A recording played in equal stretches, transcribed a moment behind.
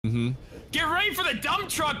Get ready for the dump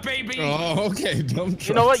truck, baby. Oh, okay, dump truck.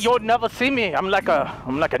 You know what? You'll never see me. I'm like a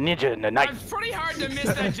ninja in the night. It's pretty hard to miss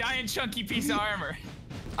that giant chunky piece of armor.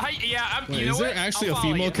 Wait, you know is there what? actually I'll a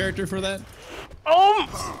follow female you. character for that? Oh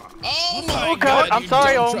my God! I'm you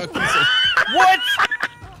sorry, dump Om. truck piece of- What?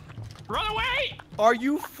 Run away! Are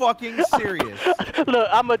you fucking serious? Look,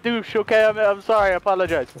 I'm a douche. Okay, I'm sorry. I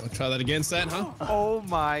apologize. Wanna try that against that, huh? Oh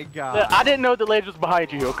my God. Look, I didn't know the ledge was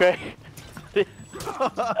behind you. Okay.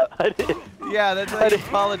 I did. Yeah, that's why I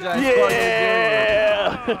apologize.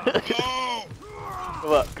 Yeah.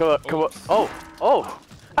 Oh! Come on. Oh!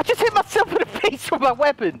 I just hit myself in the face with my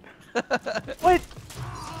weapon. What?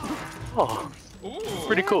 Oh, Ooh.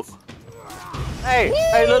 pretty cool. Hey,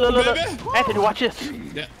 look. baby. Anthony, watch this.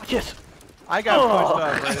 Yeah. Watch this. I got pushed off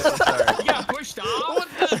right at the start. You got pushed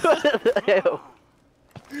off?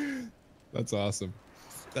 That's awesome.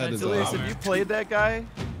 That is Delirious, awesome. have you played that guy?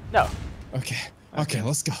 No. Okay,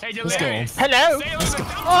 let's go. Hey, Let's go. Delirious. Hello. Say hello to the dump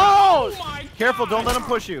truck. Oh! my Careful, God. don't let him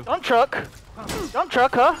push you. Dump truck,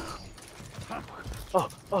 huh? Oh,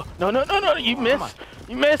 no, you missed.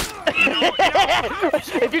 You missed.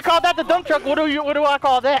 If you call that the dump truck, what do I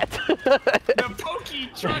call that? The pokey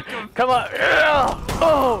truck of... Come on.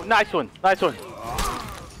 Oh, nice one.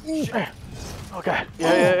 Okay.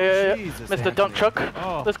 Yeah. Jesus, Mr. Dump Anthony. Truck.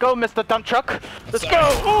 Oh. Let's go, Mr. Dump Truck. Let's go.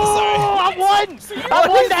 sorry. Oh, I won. I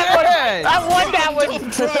won that one.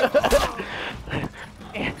 Dump truck.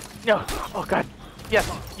 No. Oh, God. Yes.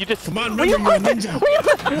 You just... Come on, remember you're a ninja. You're a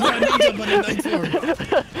ninja, but in night form.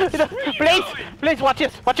 Please, watch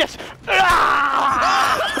this.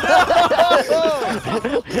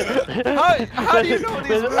 How do you know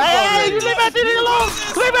these moves Hey, already? you leave Anthony alone!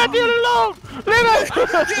 Leave Anthony alone! Leave him! Get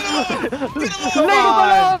him Leave him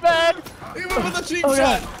alone, man! He went with a cheap Oh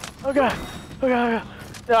shot. God!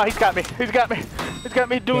 No, he's got me. He's got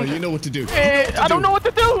me No, doing... you know what to do. I don't know what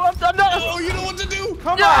to do! I'm not... Oh, you know what to do.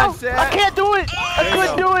 Come No! on, Sad. I can't do it! I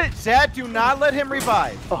couldn't do it! Sad, do not let him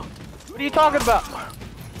revive. Oh, what are you talking about?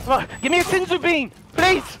 Come on, give me a Sinzu bean,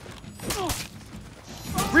 please!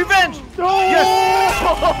 Revenge! Oh, Yes!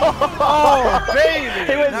 Oh, baby!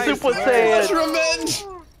 He went Nice Super work. Saiyan. It's revenge.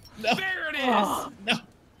 No. There it is.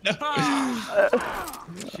 No.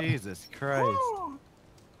 Jesus Christ.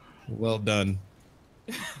 Well done.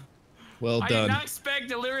 Well I did done. not expect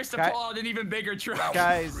Delirious to Guy- pull out an even bigger truck.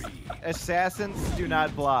 Guys, assassins do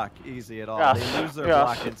not block easy at all. Yes, They lose their yes.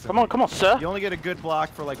 block instantly. Come on, sir. You only get a good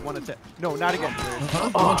block for like one attack. No, not again.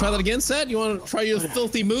 Huh? You want to try that again, Seth? You want to try your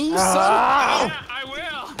filthy moves, son? Ah. Yeah, I will.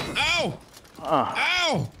 Ow!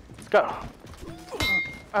 Ow! Let's go.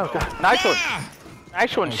 Oh, God. Nice one. Ah!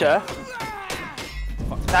 Nice one, sir.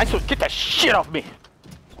 Nice one. Get that shit off me.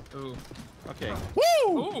 Ooh. Okay.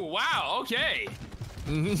 Woo! Ooh, wow, okay.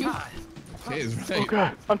 Mhm. God. Okay, he's right. Oh,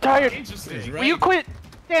 God. I'm tired. He's Interesting. right. Will you quit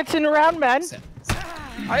dancing around, man? Seth.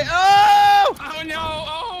 Oh! Oh,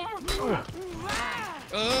 no.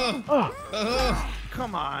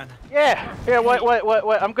 Come on. Yeah.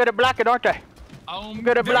 Wait. I'm good at blocking, aren't I? I'm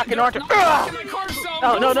good at blocking, aren't you? No.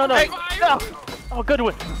 Oh, good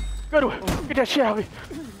one. Get that shit out of me.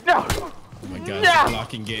 No. Oh my God, No. this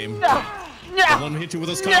blocking game. No. Let him hit you with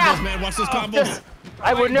those combos, man. Watch those combos.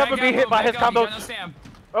 I would never be hit by his combos.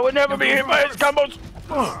 I would never be hit by his combos.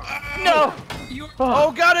 No.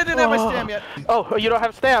 Oh God, I didn't have my stam yet. Oh, you don't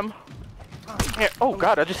have stam? Here. Oh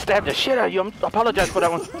God, I just stabbed the shit out of you. I apologize for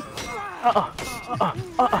that one. Oh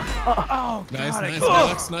Nice, God, nice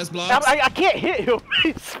blocks, nice blocks. I can't hit him.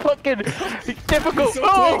 It's fucking difficult. So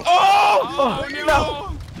Oh, quick.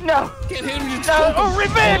 no. Can't hit him, you No. Oh,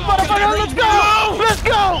 revenge, motherfucker. Let's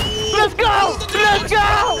go.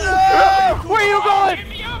 Where you going?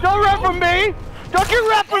 Don't run from me. Don't you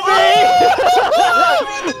run from me.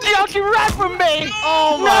 Don't you run from me.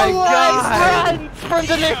 Oh my God. Run from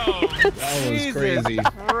Delirious. That was Jesus crazy.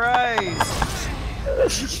 Christ.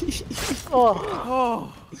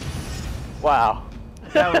 Oh. Wow.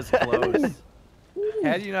 That was close.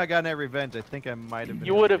 Had you not gotten that revenge, I think I might have been.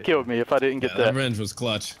 You would have killed me if I didn't get That that. revenge was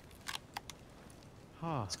clutch.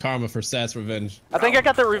 It's karma for Sat's revenge. I think I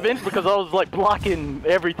got the revenge because I was like blocking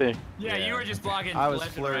everything. Yeah, you were just blocking. I was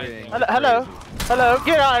left and right. flirting. Hello,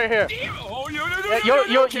 get out of here. Oh,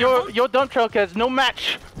 Your dump truck has no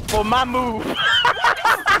match for my move.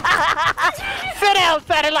 Sit down,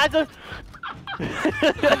 Satellizer.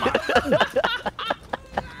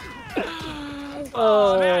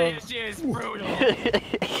 Oh, that is just brutal. Wait.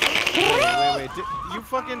 You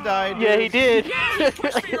fucking died. Yeah, he did. Yeah, you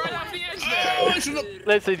pushed me right off the edge there.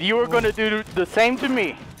 Listen, you were gonna do the same to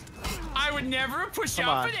me. I would never push you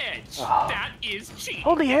Come off on. an edge. That is cheating.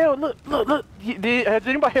 Holy hell! Look! Has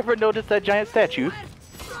anybody ever noticed that giant statue?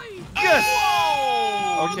 Yes.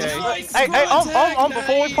 Whoa! Okay. Hey,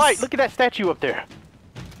 before we fight, look at that statue up there.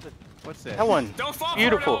 What's that? That one. Don't fall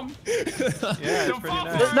Beautiful. for it, Yeah, it's Don't pretty fall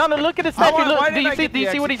nice. for it. No, look at the statue. why Look, didn't do I you see? get Do you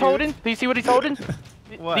the see what he's execute? holding? Do you see what he's holding?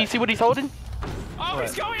 What? Do you see what he's holding? Oh,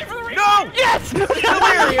 he's going for the ring. No! Yes!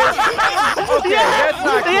 Delirious! Okay, that's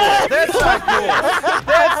not cool. That's not cool.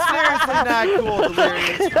 That's seriously not cool,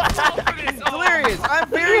 Delirious. Delirious, I'm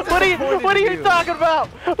very disappointed What are in you talking about?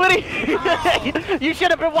 What are you? You should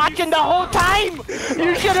have been watching the whole time.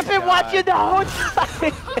 You should have been watching the whole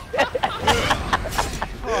time.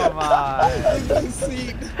 Come on. Goodness,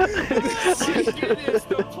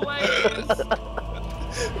 the players.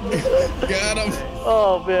 Got him.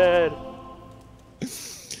 Oh man.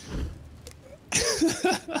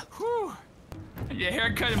 Whew. Your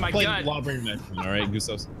haircut in my Play gut. Lawbringer Mansion, all right,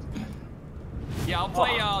 Gusos. Yeah, I'll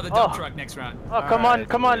play the dump truck next round. Oh, come on,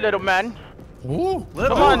 come on, little man. Ooh.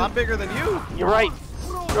 Little, Come on. I'm bigger than you. You're right.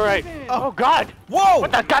 You're right. Oh God. Whoa!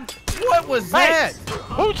 What the God? What was that?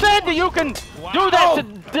 Who said that you can do that to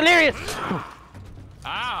Delirious?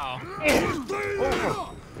 Ow.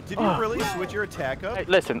 Did you really switch your attack up? Hey,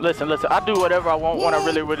 listen. I do whatever I want when I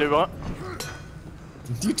really want.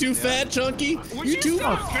 You too fat, Chunky? Would You too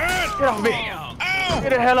stop? fat? Get off me. Damn. Get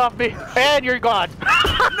the hell off me. And you're gone. No!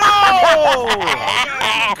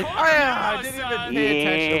 I didn't even pay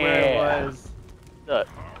attention to where it was. Look,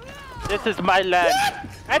 this is my land.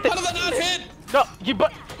 How did that not hit? No, you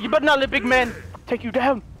better not let big man take you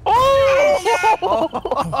down. Oh! No!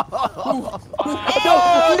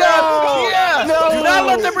 Yeah! No! Do not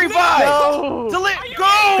let them revive! No!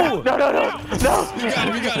 Go! No! You got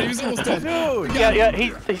him, He was almost dead. Dude! Yeah,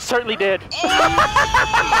 he's certainly dead. Oh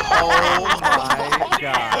my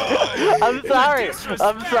god. I'm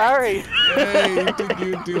sorry. Hey,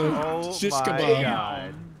 you do. Oh Shish my kebab.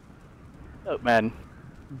 god. Look, man.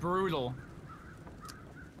 Brutal.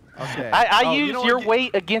 Okay. I Oh, use you know your what?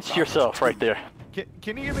 weight against yourself right there.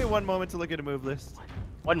 Can you give me one moment to look at a move list?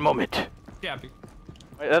 1 moment. Yeah. Wait,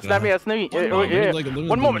 that's not me. That's me. Yeah, Oh, yeah. like a little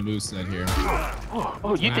 1 moment. Moose set here.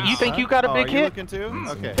 Oh, you think you got a big are you hit? looking too?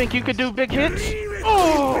 Okay. Think you could do big hits?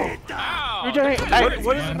 Oh! Ow. You doing?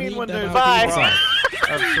 What does it mean when there's Bye. a draw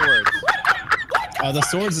of swords? The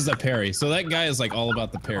swords is a parry, so that guy is like all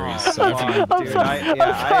about the parries. So Come if you on, need- dude.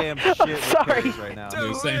 I am shit with sorry. parries right now.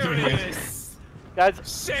 Dude, same here. Delirious.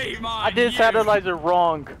 Guys, Shame on I did you. Satellizer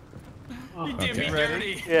wrong. You did me Okay.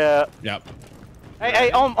 dirty. Yeah. Yep.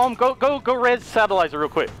 Hey, go res Satellizer real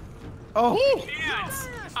quick. Oh! Can't.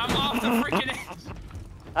 I'm off the freaking edge.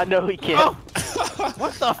 I know he can't. Oh!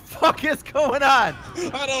 What the fuck is going on?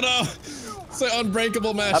 I don't know. It's an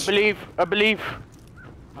unbreakable I match. believe. Come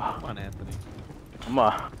on, Anthony. Come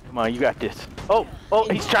on, you got this. Oh,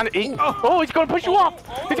 he's trying to. He's gonna push you off.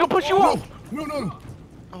 He's gonna push you off. No.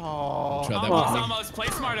 Oh. Try that Almost, with me. almost. Play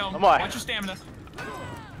smart, Elm. Come on. Watch your stamina.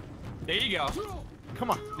 There you go.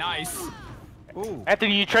 Come on. Nice. Ooh.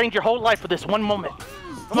 Anthony, you trained your whole life for this 1 moment.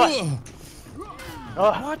 Come on.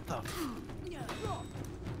 What the?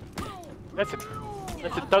 That's it.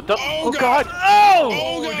 Oh God. God.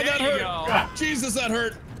 Oh god, there that you hurt. go. Jesus, that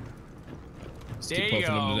hurt. Just There keep you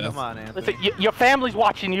poking him go. to death. Come on, Anthony. Listen, your family's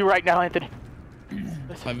watching you right now, Anthony.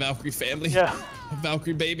 My Valkyrie family. Yeah. My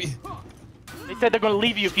Valkyrie baby. They said they're gonna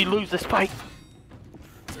leave you if you lose this fight.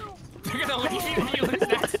 They're gonna leave you if you lose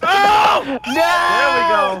next. No! There we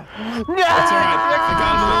go. No! That's alright. I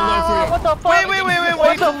got him a little low for you. What the fuck? Wait, What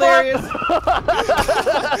the Delirious.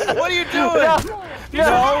 What are you doing? No!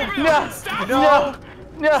 Stop.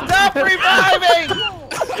 No! Stop reviving!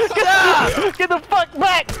 Stop! Get the fuck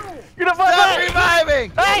back! Get the fuck Stop back!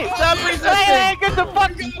 reviving! Hey! Stop resisting! Hey, get the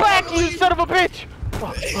fuck back, you son of a bitch!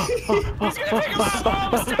 Let's go!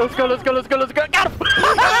 Got him!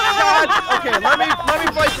 God. Okay, let me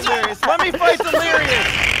fight Delirious. Let me fight Delirious.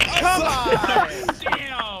 Come on.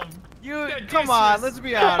 Damn. Come on. Let's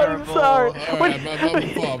be honorable. I'm sorry.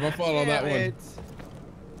 Alright, my fault on that Damn one. it.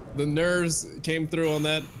 The nerves came through on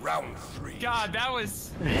that. God, that was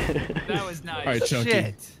nice. Alright, Chunky.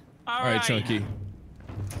 Shit. Alright, Chunky.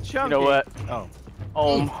 Chunky. You know what?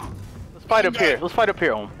 Oh. Let's fight up here. Let's fight up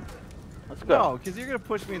here, Let's go. No, because you're gonna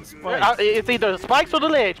push me in spikes. It's either the spikes or the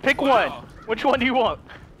ledge. Pick one. Which one do you want?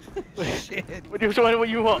 Shit. Which one do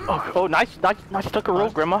you want? Oh, nice tuck a roll,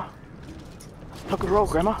 Grandma. Tuck a roll,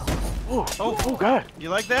 Grandma. Oh, God. You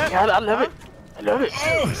like that? Yeah, I love it. I love it.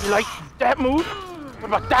 You like that move? What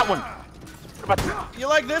about that one? What about You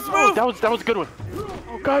like this Oh, move? that was a good one.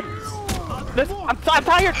 Oh God. I'm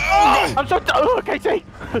tired. I'm so tired. Oh, Casey.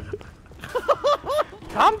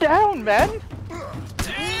 Calm down, man.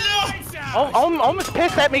 Almost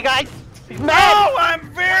pissed at me, guys. He's mad. No, I'm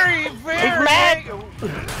very He's mad.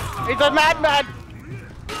 He's a madman.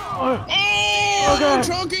 Oh, God.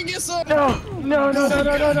 Chunky, get some. No, no, no, no,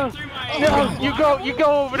 no, no, no. No, you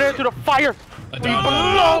go over there to the fire. You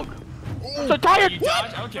belong. So tired. You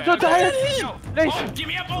dodge? Okay. So tired. No. Nice. Oh, give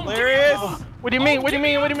me up. Oh, Delirious. What do you mean? What do you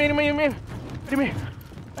mean? What do you mean? What do you mean? What do you mean?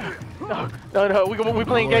 No. We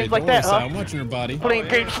playing games like that, huh? I'm watching your body. Playing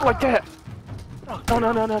games like that. No.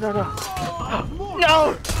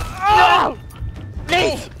 No.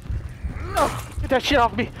 Nate. No. Get that shit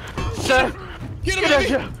off me, sir. Get him, Get that baby.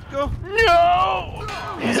 shit. Go. No.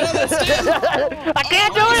 I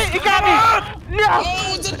can't do it. He got me. No.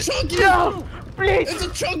 Oh, it's a chunky. No. Please. It's a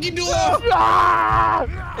chunky duel. Ah!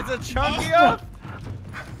 It's a chunky up.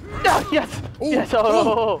 No, yes. Yes.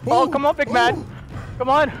 Oh, come on, big man. Come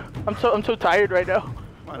on. I'm so tired right now.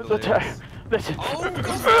 I'm so tired. Listen. What?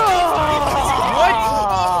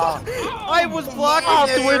 I was blocking Off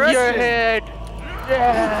it. with your head.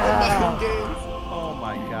 Yeah. Oh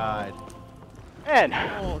my god. Man.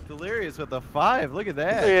 Oh, Delirious with a 5. Look at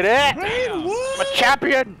that. Look at that. What? I'm a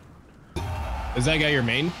champion. Is that guy your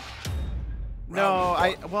main? No,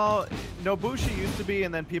 well, Nobushi used to be,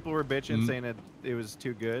 and then people were bitching saying it was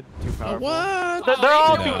too good, too powerful. What? They're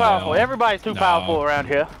all too No. powerful. Everybody's too powerful around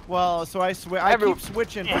here. Well, so I keep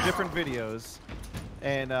switching for different videos,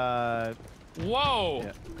 and Whoa.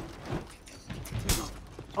 yeah.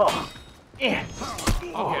 Oh. Yeah.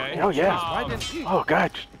 Okay. Oh yeah. Why didn't you? Oh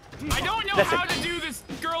god. I don't know Listen. how to do this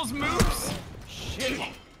girl's moves. Shit.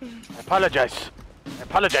 I apologize. I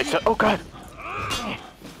apologize, sir. Oh god.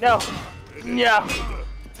 No. No.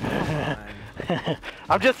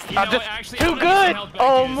 I'm just Actually, too I'm gonna good. help back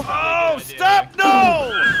in. It's Oh, probably a good stop! idea.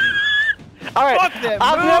 No! All right. Fuck that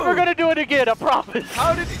I'm move. never gonna do it again. I promise.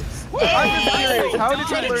 How did you? I'm just curious. How did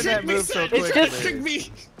Trying you to learn trick that me, move so son. quickly? It's just- Trick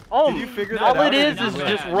me. Oh, Did you figure that all out it or is did you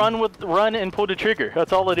just learn? run and pull the trigger.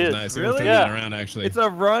 That's all it is. Nice. Really? Really? Yeah. That around actually. It's a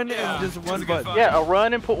run Yeah. and just one It's a good button. fight. Yeah, a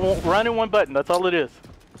run and one button. That's all it is.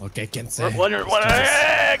 Okay, can say.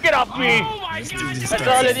 Get off me! Oh my god. That's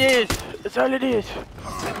all it is. That's all it is.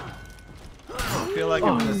 I feel like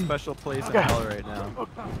I'm in a special place in hell right now.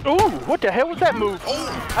 Ooh, what the hell was that move?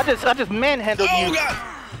 I just manhandled Oh you. god!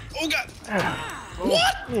 Oh god!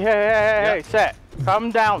 What? Hey, Sat,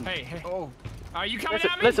 calm down. Hey. Oh, Are you coming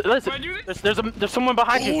Listen, at me? listen. Do I do this? There's someone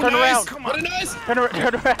behind you. Oh, Turn nice. around. Come on. What a nice. Turn around.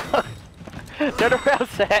 Turn around,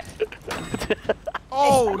 Sat.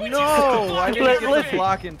 oh no! I didn't get Listen. the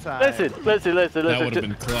block in time. Listen. That would have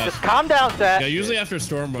been clutch. Just calm down, Sat. Yeah, usually after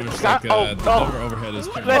storm burst, Scott- like, the oh. overhead is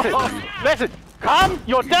pretty Listen. Calm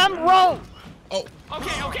your damn roll. Oh,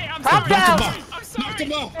 Okay, I'm Calm sorry. down. I'm sorry. knock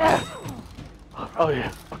him out! Oh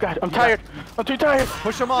yeah. Oh god, I'm tired. I'm too tired.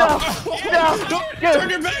 Push him No. off. No. Turn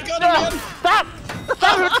your back on No. him, man! Stop!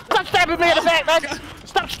 Stop stabbing me in the back, man!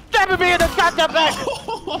 Stop stabbing me in the goddamn back!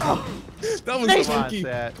 That was Nice. Come on, funky.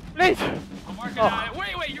 Sat. Please! I'm working on it.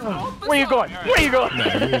 Wait, you're both. Where you going? Where you going? No,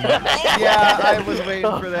 you're not. Yeah, I was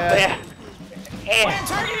waiting for that. Yeah. I'm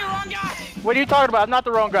targeting the wrong guy. What are you talking about? I'm not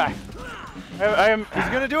the wrong guy. I am. He's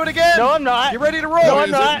gonna do it again. No, I'm not. You ready to roll? No, Where I'm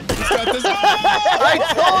is not. it? He's got this. I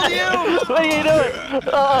told you. What are you doing?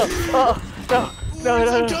 No.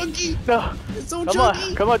 So chunky. No. It's so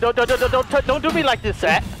Come on. Don't do me like this,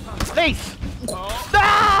 Sat. Please. Oh.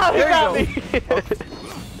 No! There You got you me.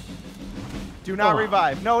 Do not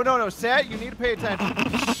revive. No, Sat, you need to pay attention.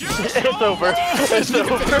 It's over. It's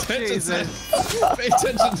over. Jesus. Pay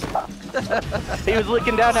attention. He was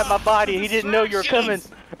looking down at my body. He didn't know you were coming.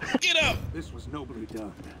 Get up. This was nobly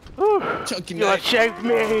done. Whew. Chunky You knife. shaved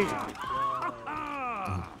me.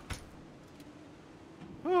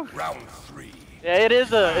 Round 3. Yeah, it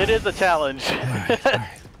is a challenge.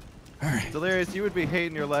 Delirious, you would be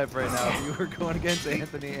hating your life right now if you were going against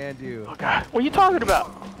Anthony and you. Oh God, what are you talking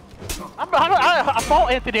about? I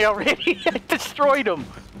fought Anthony already. I destroyed him.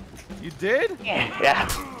 You did? Yeah.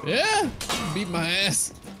 Yeah. Beat my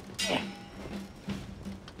ass. Come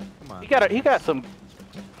on. He got some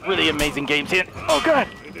really amazing games in. Oh God.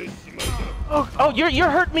 Oh, you're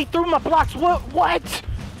hurting me through my blocks. What?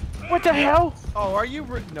 What the hell? Oh, are you?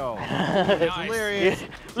 No. Nice. Delirious.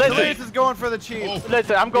 Listen, Delirious is going for the cheese. Oh.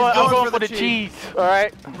 listen. I'm going for the cheese. All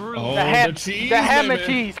right. Oh, The the cheese. The ham and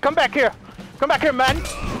baby. cheese. Come back here, man.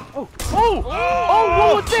 Oh,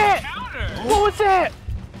 what was that? Counter. What was that?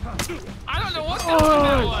 I don't know what the hell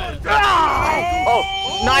that was. Ah! Oh,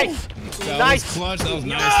 nice. That Nice. was clutch. That was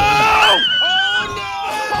nice.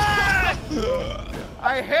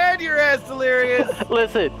 I had your ass, Delirious.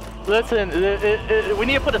 Listen. We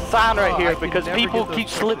need to put a sign right Oh, here I can because never people get those keep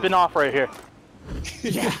touches. slipping off right here. All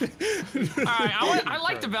right, I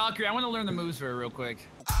like the Valkyrie. I want to learn the moves for her real quick.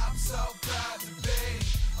 I'm so proud to be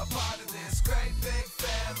a part of this great big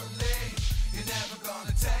family. You're never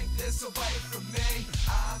gonna take this away from me.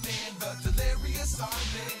 I'm in the Delirious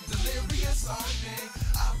Army, Delirious Army.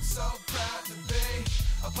 I'm so proud to be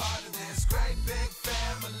a part of this great big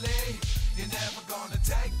family. You're never gonna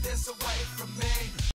take this away.